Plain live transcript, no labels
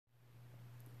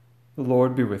The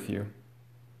Lord be with you.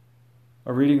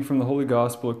 A reading from the Holy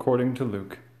Gospel according to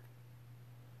Luke.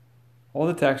 All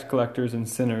the tax collectors and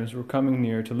sinners were coming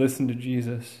near to listen to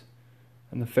Jesus,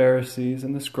 and the Pharisees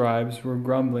and the scribes were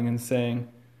grumbling and saying,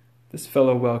 "This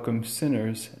fellow welcomes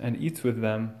sinners and eats with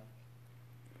them."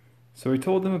 So he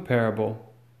told them a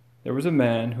parable. There was a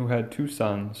man who had 2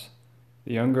 sons.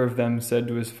 The younger of them said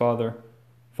to his father,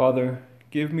 "Father,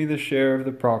 give me the share of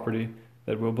the property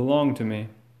that will belong to me."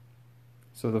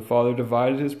 So the father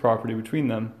divided his property between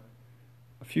them.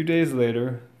 A few days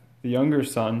later, the younger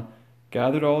son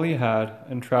gathered all he had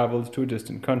and traveled to a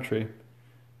distant country,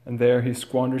 and there he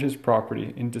squandered his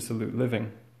property in dissolute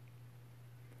living.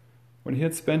 When he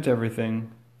had spent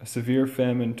everything, a severe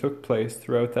famine took place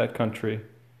throughout that country,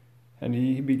 and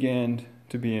he began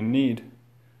to be in need.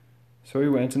 So he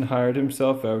went and hired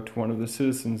himself out to one of the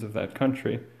citizens of that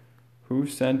country, who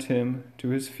sent him to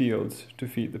his fields to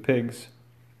feed the pigs.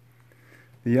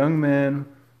 The young man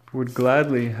would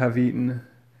gladly have eaten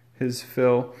his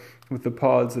fill with the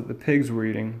pods that the pigs were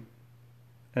eating,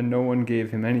 and no one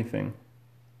gave him anything.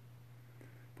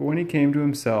 But when he came to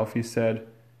himself, he said,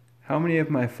 "How many of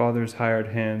my father's hired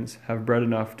hands have bread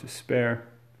enough to spare?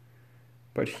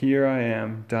 But here I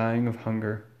am, dying of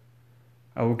hunger.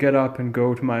 I will get up and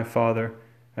go to my father,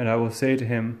 and I will say to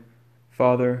him,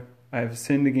 'Father, I have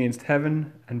sinned against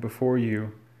heaven and before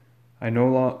you. I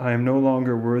am no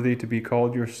longer worthy to be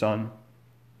called your son.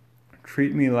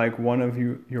 Treat me like one of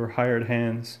your hired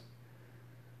hands.'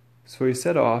 So he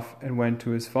set off and went to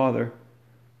his father.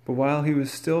 But while he was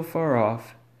still far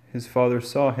off, his father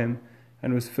saw him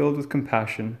and was filled with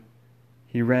compassion.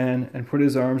 He ran and put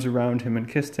his arms around him and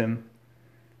kissed him.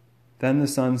 Then the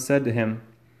son said to him,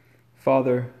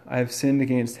 'Father, I have sinned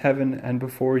against heaven and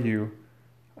before you.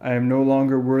 I am no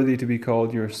longer worthy to be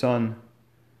called your son.'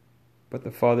 But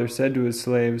the father said to his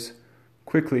slaves,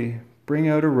 'Quickly, bring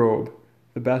out a robe,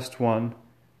 the best one,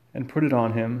 and put it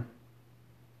on him.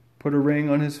 Put a ring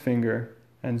on his finger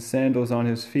and sandals on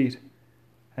his feet,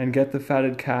 and get the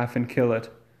fatted calf and kill it,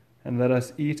 and let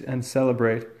us eat and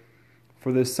celebrate.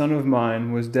 For this son of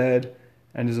mine was dead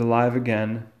and is alive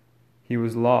again. He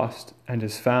was lost and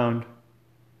is found.'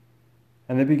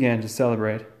 And they began to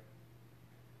celebrate.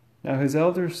 Now his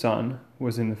elder son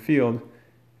was in the field,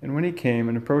 and when he came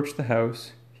and approached the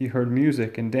house, he heard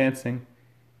music and dancing.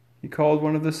 He called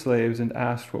one of the slaves and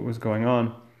asked what was going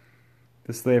on.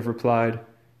 The slave replied,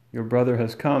 'Your brother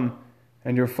has come,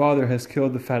 and your father has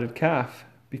killed the fatted calf,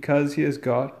 because he has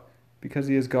got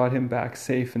him back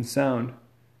safe and sound.'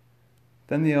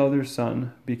 Then the elder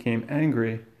son became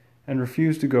angry and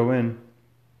refused to go in.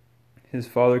 His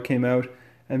father came out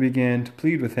and began to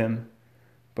plead with him,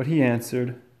 but he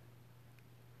answered,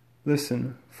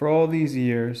 'Listen, for all these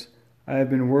years I have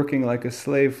been working like a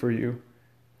slave for you,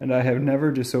 and I have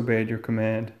never disobeyed your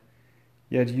command.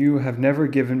 Yet you have never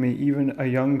given me even a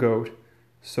young goat,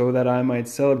 so that I might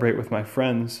celebrate with my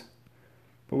friends.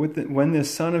 But when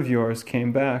this son of yours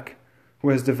came back, who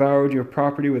has devoured your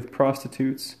property with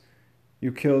prostitutes,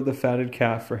 you killed the fatted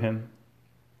calf for him.'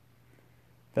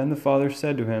 Then the father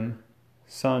said to him,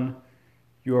 'Son,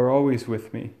 you are always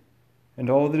with me,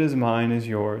 and all that is mine is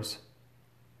yours.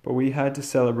 But we had to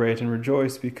celebrate and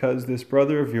rejoice because this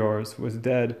brother of yours was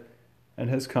dead and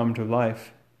has come to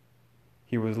life.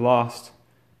 He was lost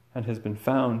and has been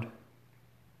found.'"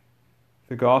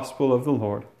 The Gospel of the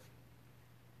Lord.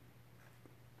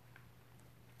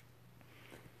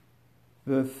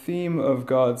 The theme of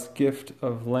God's gift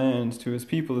of land to his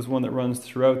people is one that runs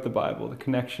throughout the Bible, the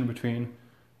connection between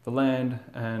the land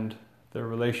and their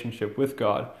relationship with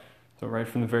God. So right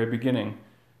from the very beginning,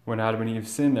 when Adam and Eve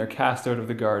sin, they're cast out of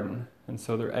the garden, and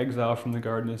so their exile from the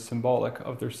garden is symbolic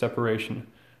of their separation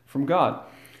from God.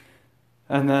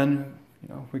 And then,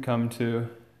 we come to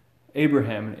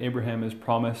Abraham, and Abraham is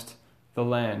promised the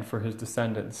land for his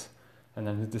descendants, and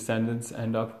then his descendants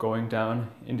end up going down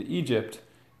into Egypt,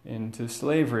 into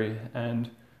slavery, and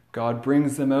God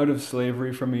brings them out of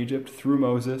slavery from Egypt through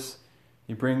Moses.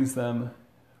 He brings them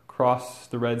across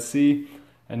the Red Sea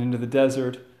and into the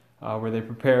desert, where they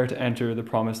prepare to enter the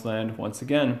promised land once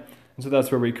again. And so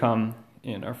that's where we come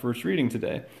in our first reading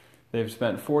today. They've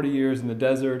spent 40 years in the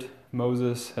desert,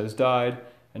 Moses has died,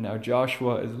 and now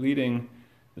Joshua is leading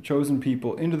the chosen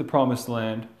people into the promised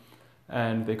land,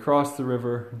 and they cross the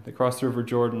river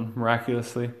Jordan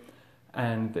miraculously,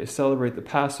 and they celebrate the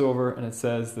Passover, and it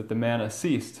says that the manna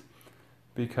ceased,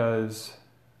 because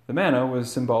the manna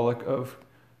was symbolic of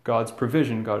God's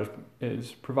provision. God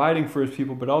is providing for his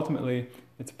people, but ultimately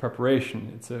it's a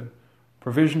preparation. It's a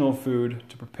provisional food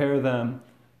to prepare them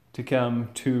to come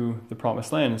to the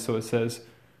promised land. And so it says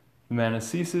the manna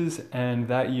ceases, and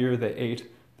that year they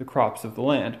ate the crops of the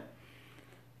land.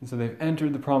 And so they've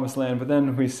entered the promised land, but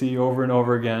then we see over and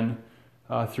over again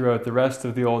throughout the rest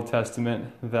of the Old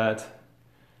Testament that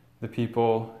the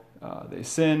people, they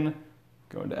sin,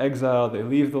 go into exile, they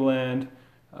leave the land,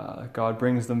 God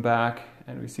brings them back,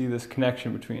 and we see this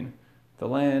connection between the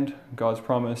land, God's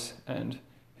promise, and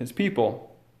his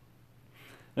people.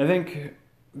 And I think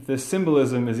this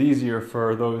symbolism is easier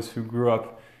for those who grew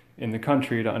up in the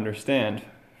country to understand.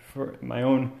 For my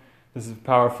own, this is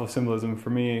powerful symbolism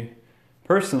for me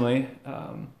personally.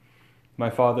 My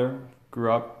father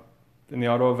grew up in the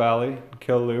Ottawa Valley,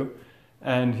 Killaloe,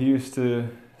 and he used to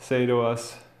say to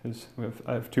us,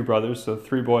 I have two brothers, so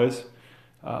three boys.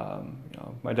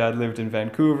 My dad lived in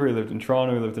Vancouver, he lived in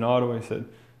Toronto, he lived in Ottawa. He said,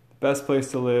 the best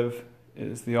place to live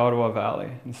is the Ottawa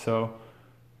Valley. And so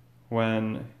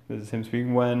this is him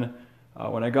speaking, when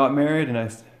I got married and I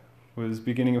was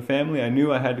beginning a family, I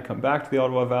knew I had to come back to the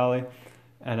Ottawa Valley,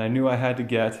 and I knew I had to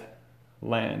get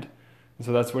land. And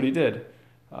so that's what he did.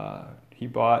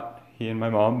 He and my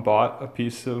mom bought a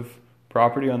piece of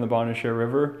property on the Bonnechere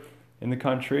River in the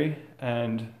country,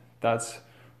 and that's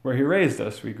where he raised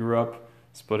us. We grew up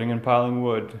splitting and piling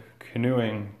wood,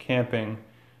 canoeing, camping,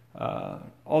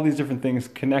 all these different things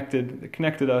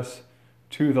connected us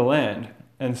to the land.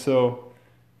 And so,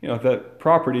 that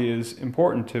property is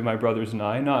important to my brothers and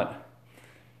I,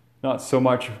 not so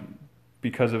much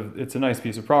because of it's a nice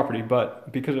piece of property,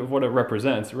 but because of what it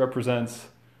represents. It represents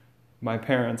our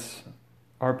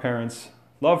parents'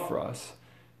 love for us.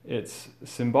 It's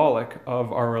symbolic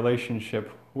of our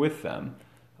relationship with them,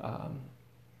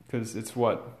 because it's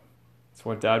what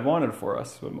Dad wanted for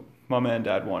us, what Mama and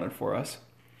Dad wanted for us.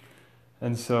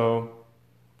 And so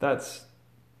that's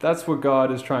what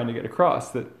God is trying to get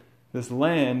across, that this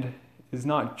land is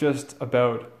not just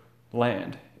about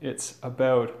land. It's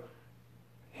about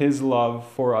his love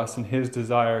for us and his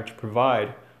desire to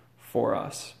provide for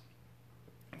us.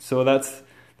 So that's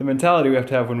the mentality we have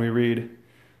to have when we read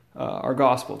our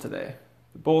gospel today.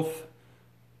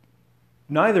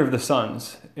 Neither of the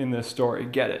sons in this story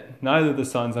get it. Neither of the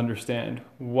sons understand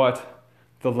what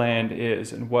the land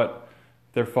is and what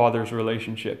their father's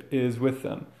relationship is with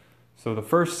them. So the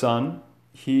first son,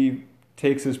 he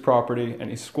takes his property and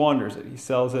he squanders it. He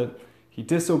sells it. He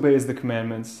disobeys the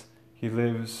commandments. He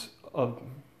lives a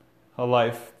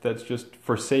life that's just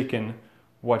forsaken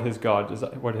what his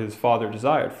father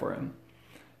desired for him.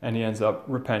 And he ends up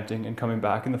repenting and coming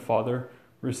back, and the father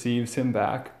receives him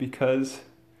back because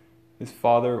his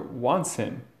father wants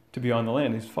him to be on the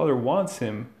land. His father wants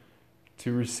him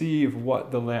to receive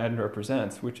what the land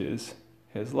represents, which is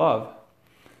his love.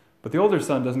 But the older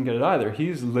son doesn't get it either.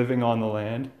 He's living on the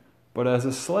land, but as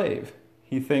a slave.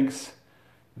 He thinks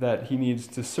that he needs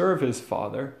to serve his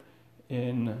father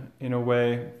in a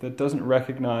way that doesn't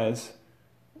recognize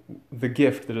the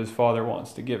gift that his father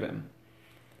wants to give him.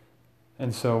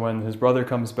 And so when his brother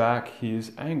comes back,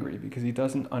 he's angry because he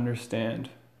doesn't understand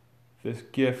this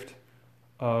gift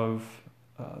of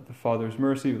the father's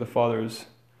mercy, the father's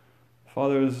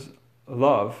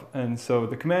love. And so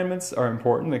the commandments are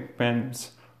important. The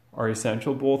commandments are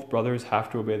essential. Both brothers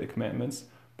have to obey the commandments.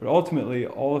 But ultimately,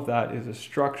 all of that is a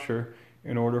structure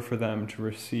in order for them to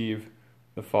receive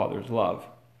the Father's love.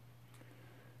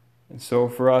 And so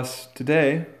for us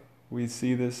today, we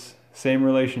see this same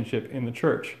relationship in the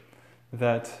church,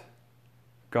 that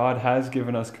God has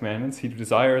given us commandments. He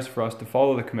desires for us to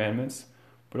follow the commandments,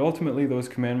 but ultimately those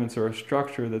commandments are a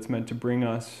structure that's meant to bring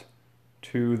us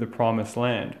to the promised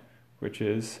land, which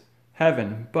is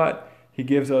heaven. But he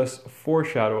gives us a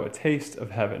foreshadow, a taste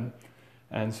of heaven.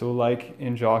 And so like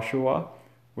in Joshua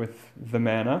with the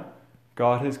manna,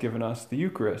 God has given us the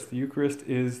Eucharist. The Eucharist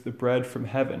is the bread from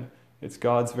heaven. It's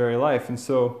God's very life. And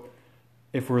so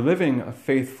if we're living a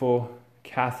faithful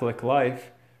Catholic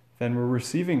life, then we're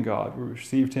receiving God. We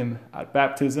received him at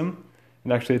baptism.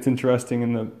 And actually it's interesting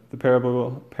in the parable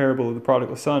of the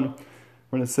prodigal son,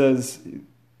 when it says,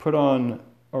 put on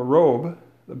a robe,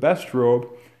 the best robe.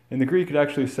 In the Greek it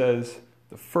actually says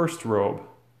the first robe,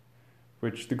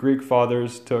 which the Greek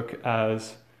fathers took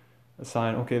as a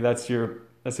sign, okay, that's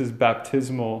his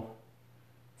baptismal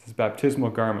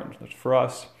garment. That's for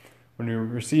us. When we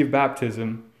receive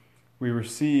baptism, we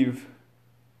receive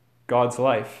God's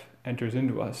life enters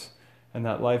into us, and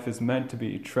that life is meant to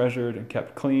be treasured and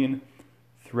kept clean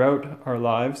throughout our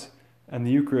lives, and the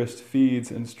Eucharist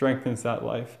feeds and strengthens that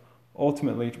life,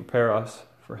 ultimately to prepare us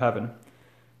for heaven.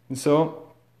 And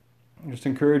so, I just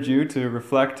encourage you to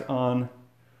reflect on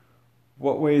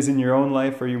what ways in your own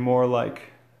life are you more like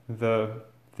the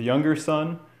younger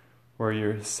son, where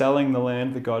you're selling the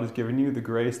land that God has given you, the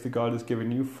grace that God has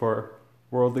given you for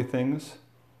worldly things,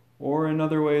 or in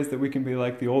other ways that we can be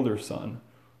like the older son,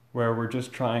 where we're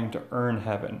just trying to earn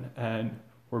heaven and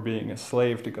we're being a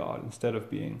slave to God instead of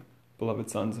being beloved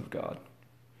sons of God.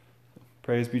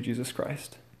 Praise be Jesus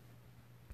Christ.